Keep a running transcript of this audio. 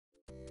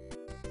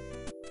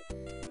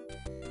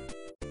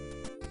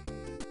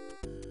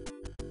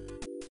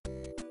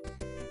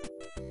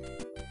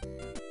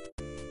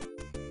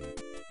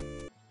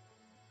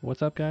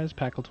What's up guys,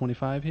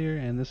 Packle25 here,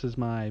 and this is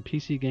my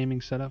PC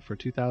gaming setup for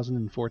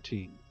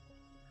 2014.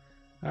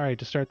 Alright,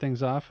 to start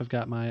things off, I've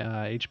got my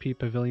HP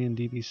Pavilion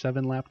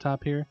DB7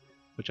 laptop here,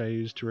 which I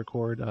use to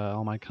record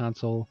all my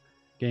console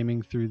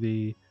gaming through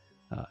the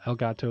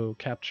Elgato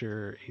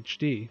Capture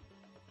HD.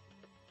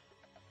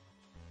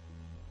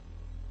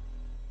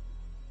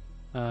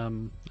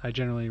 I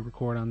generally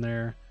record on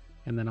there,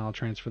 and then I'll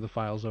transfer the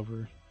files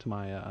over to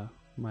my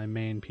my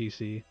main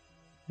PC.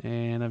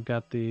 And I've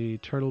got the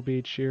Turtle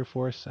Beach Air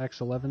Force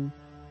X11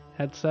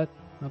 headset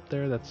up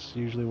there. That's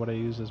usually what I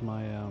use as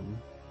my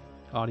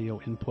audio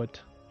input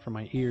for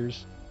my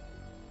ears.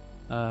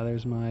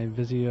 There's my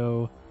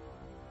Vizio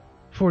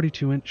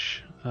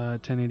 42-inch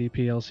 1080p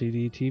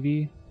LCD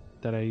TV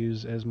that I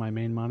use as my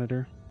main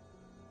monitor.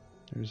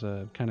 There's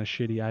a kind of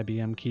shitty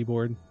IBM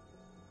keyboard.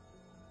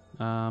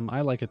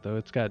 I like it though.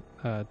 It's got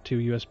two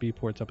USB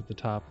ports up at the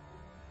top,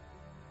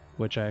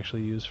 which I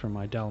actually use for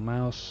my Dell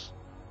mouse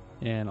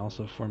and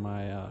also for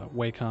my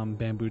Wacom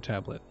Bamboo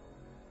tablet,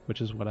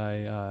 which is what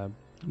I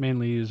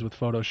mainly use with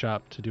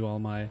Photoshop to do all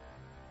my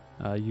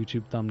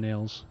YouTube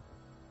thumbnails.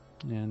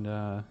 And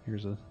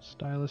here's a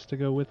stylus to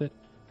go with it.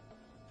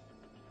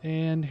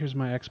 And here's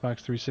my Xbox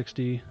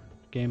 360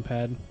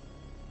 gamepad.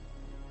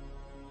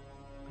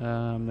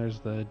 There's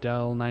the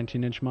Dell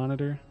 19-inch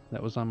monitor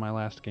that was on my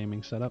last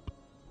gaming setup.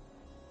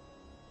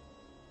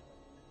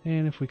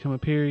 And if we come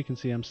up here, you can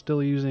see I'm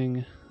still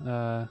using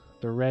the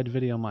Red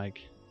video mic.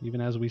 Even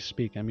as we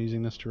speak, I'm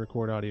using this to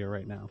record audio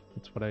right now.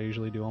 That's what I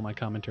usually do all my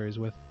commentaries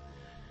with.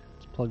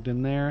 It's plugged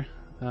in there.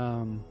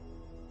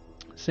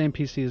 Same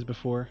PC as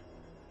before.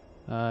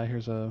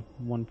 Here's a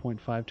 1.5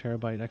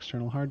 terabyte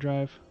external hard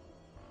drive.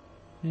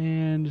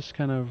 And just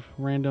kind of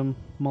random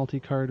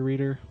multi-card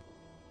reader.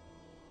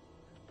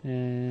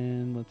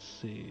 And let's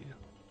see.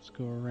 Let's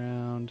go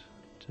around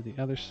to the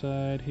other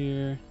side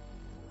here.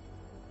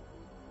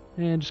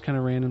 And just kind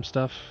of random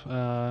stuff.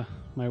 My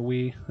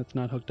Wii that's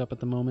not hooked up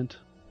at the moment.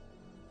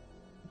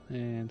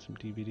 And some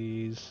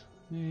DVDs,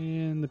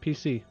 and the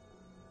PC.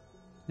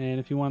 And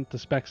if you want the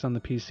specs on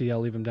the PC, I'll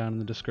leave them down in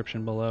the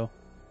description below.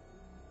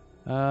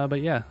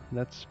 But yeah,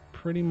 that's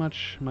pretty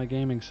much my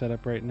gaming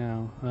setup right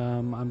now.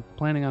 I'm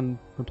planning on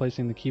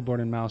replacing the keyboard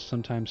and mouse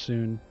sometime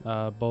soon,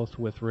 both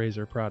with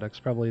Razer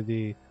products, probably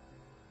the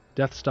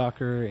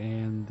Deathstalker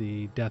and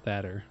the Death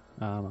Adder.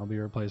 I'll be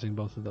replacing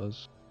both of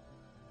those.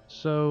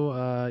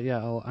 So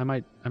yeah, I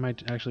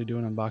might actually do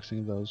an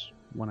unboxing of those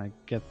when I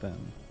get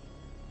them.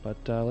 But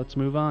let's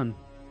move on.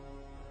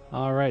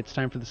 Alright, it's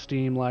time for the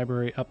Steam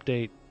library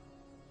update.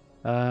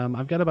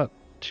 I've got about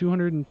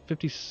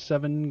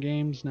 257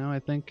 games now,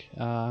 I think.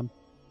 I'm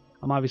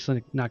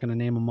obviously not going to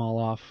name them all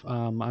off.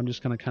 I'm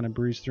just going to kind of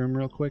breeze through them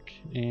real quick,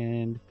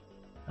 and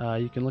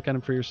you can look at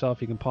them for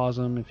yourself. You can pause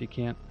them if you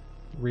can't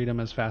read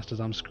them as fast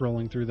as I'm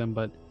scrolling through them.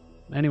 But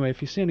anyway,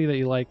 if you see any that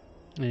you like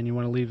and you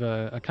want to leave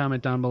a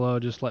comment down below,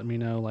 just let me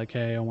know, like,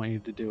 hey, I want you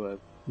to do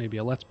maybe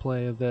a let's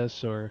play of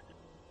this, or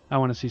I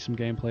want to see some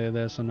gameplay of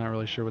this. I'm not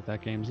really sure what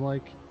that game's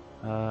like.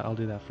 I'll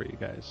do that for you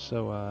guys.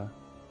 So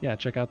yeah,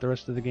 check out the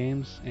rest of the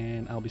games,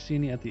 and I'll be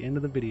seeing you at the end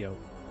of the video.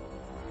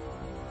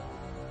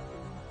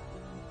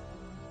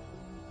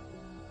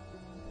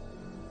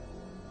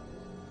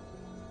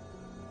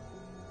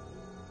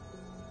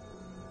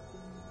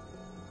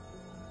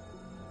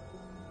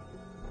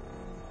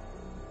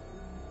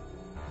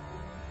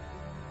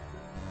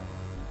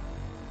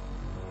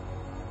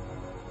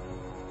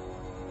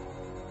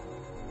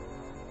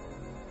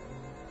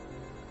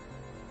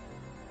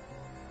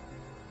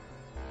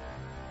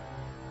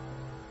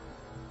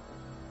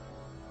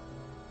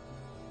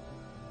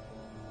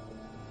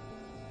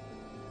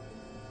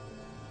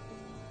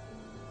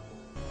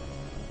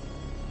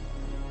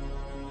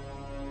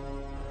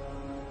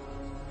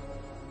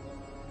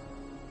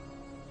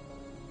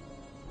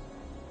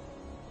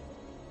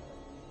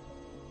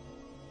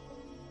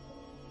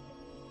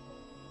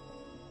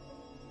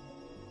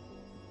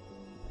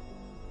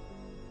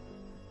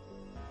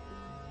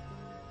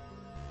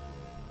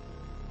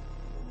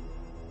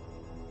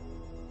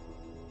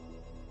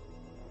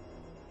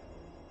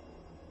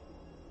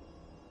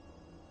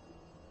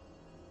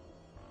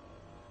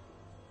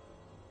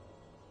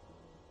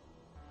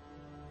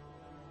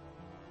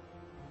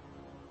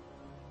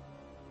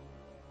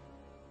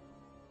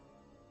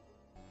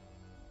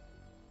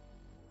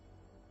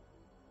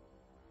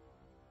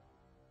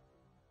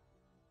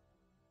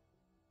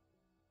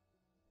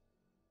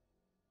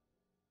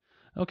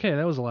 Okay,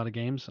 that was a lot of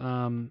games.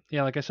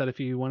 Yeah, like I said, if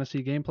you want to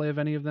see gameplay of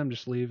any of them,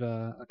 just leave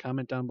a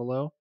comment down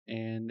below.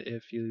 And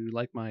if you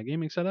like my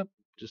gaming setup,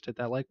 just hit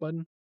that like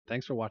button.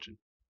 Thanks for watching.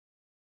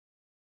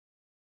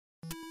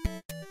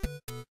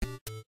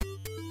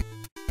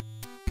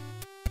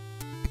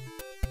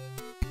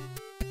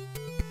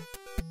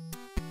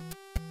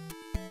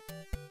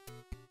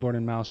 Keyboard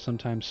and mouse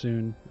sometime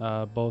soon,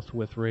 both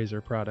with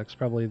Razer products,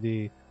 probably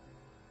the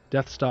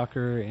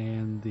Deathstalker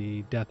and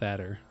the Death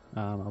Adder.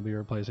 I'll be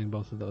replacing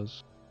both of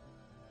those.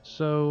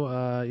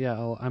 So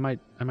yeah, I might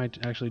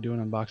actually do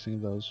an unboxing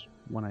of those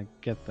when I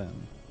get them.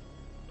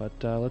 But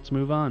let's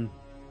move on.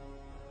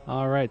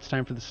 Alright, it's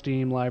time for the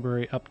Steam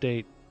library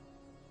update.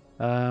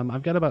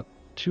 I've got about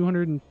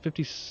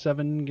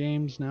 257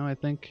 games now, I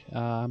think.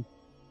 I'm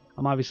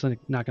obviously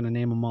not going to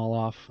name them all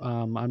off.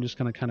 I'm just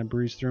going to kind of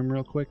breeze through them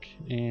real quick,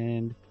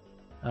 and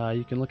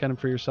you can look at them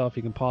for yourself.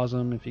 You can pause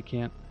them if you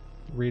can't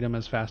read them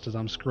as fast as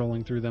I'm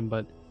scrolling through them.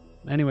 But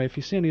anyway, if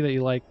you see any that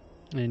you like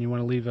and you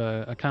want to leave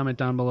a comment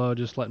down below,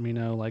 just let me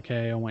know, like,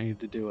 hey, I want you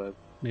to do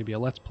maybe a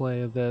let's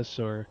play of this,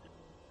 or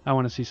I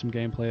want to see some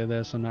gameplay of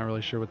this. I'm not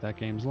really sure what that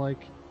game's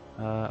like.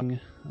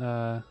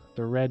 The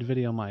red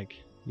video mic.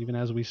 Even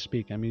as we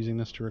speak, I'm using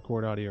this to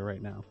record audio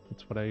right now.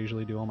 That's what I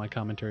usually do all my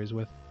commentaries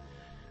with.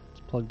 It's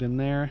plugged in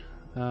there.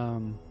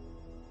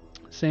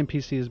 Same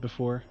PC as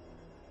before.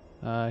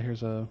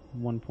 Here's a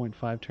 1.5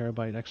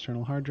 terabyte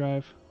external hard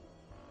drive.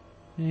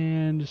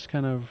 And just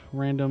kind of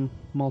random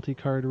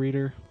multi-card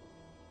reader.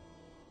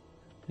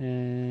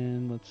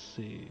 And let's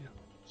see.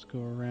 Let's go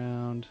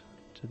around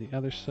to the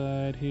other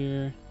side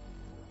here.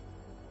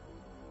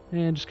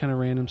 And just kind of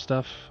random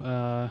stuff.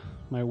 My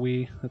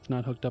Wii that's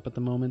not hooked up at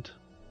the moment.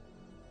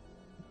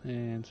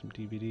 And some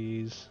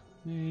DVDs.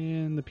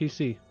 And the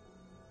PC.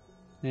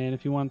 And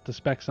if you want the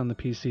specs on the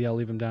PC, I'll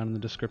leave them down in the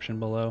description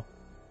below.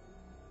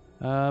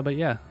 But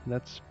yeah,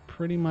 that's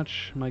pretty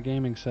much my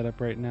gaming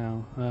setup right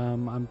now.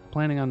 I'm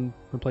planning on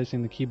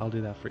replacing the keyboard. I'll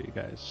do that for you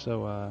guys.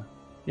 So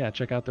yeah,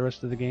 check out the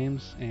rest of the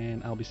games,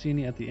 and I'll be seeing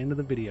you at the end of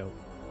the video.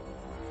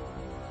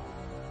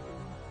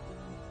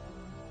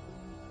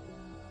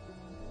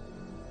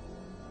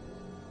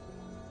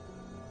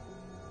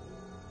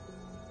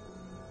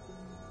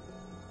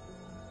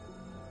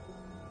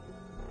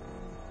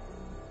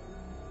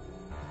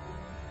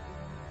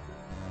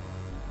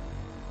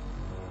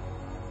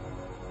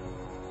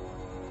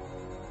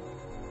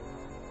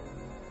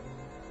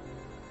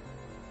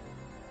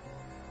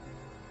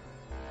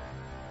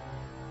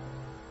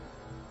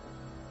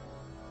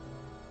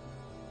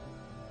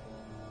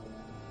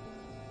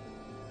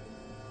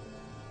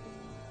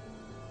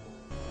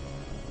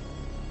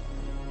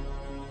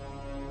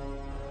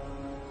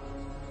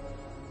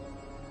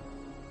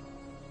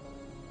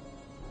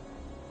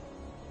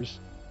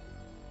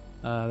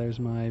 There's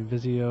my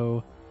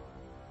Vizio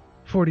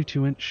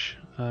 42-inch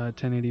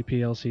 1080p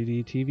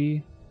LCD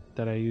TV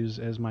that I use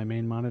as my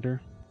main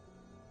monitor.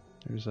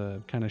 There's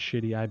a kind of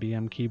shitty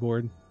IBM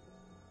keyboard.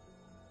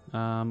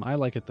 I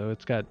like it though.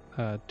 It's got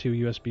 2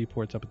 USB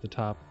ports up at the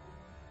top,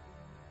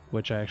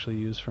 which I actually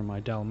use for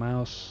my Dell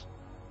mouse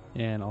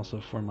and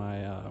also for my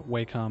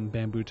Wacom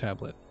Bamboo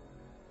tablet,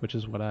 which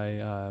is what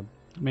I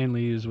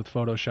mainly use with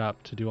Photoshop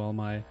to do all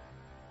my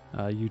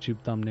YouTube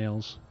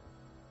thumbnails.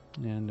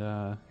 And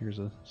here's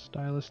a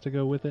stylus to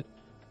go with it.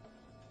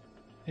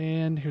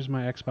 And here's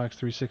my Xbox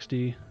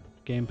 360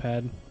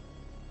 gamepad.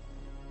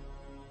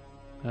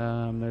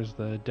 There's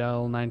the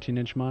Dell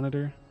 19-inch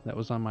monitor that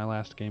was on my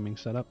last gaming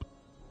setup.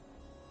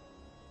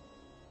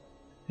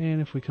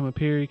 And if we come up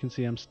here, you can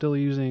see I'm still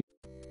using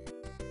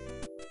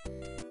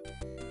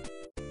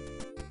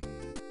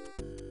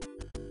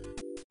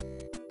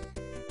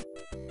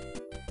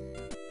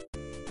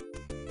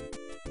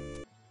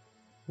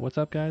What's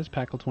up guys,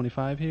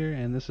 Packle25 here,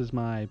 and this is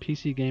my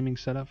PC gaming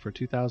setup for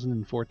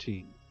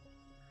 2014.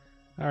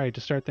 Alright, to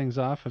start things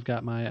off, I've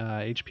got my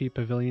HP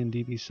Pavilion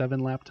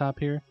DB7 laptop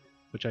here,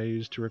 which I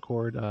use to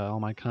record all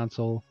my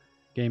console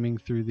gaming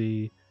through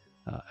the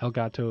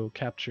Elgato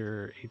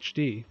Capture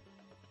HD.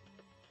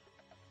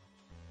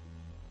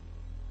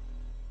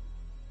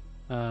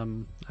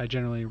 I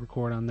generally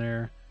record on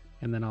there,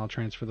 and then I'll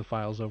transfer the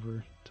files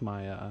over to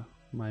my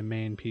my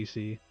main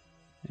PC.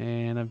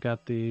 And I've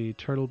got the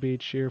Turtle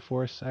Beach Air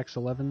Force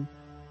X11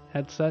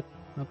 headset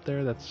up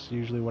there. That's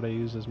usually what I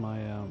use as my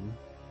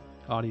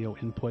audio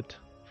input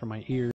for my ears.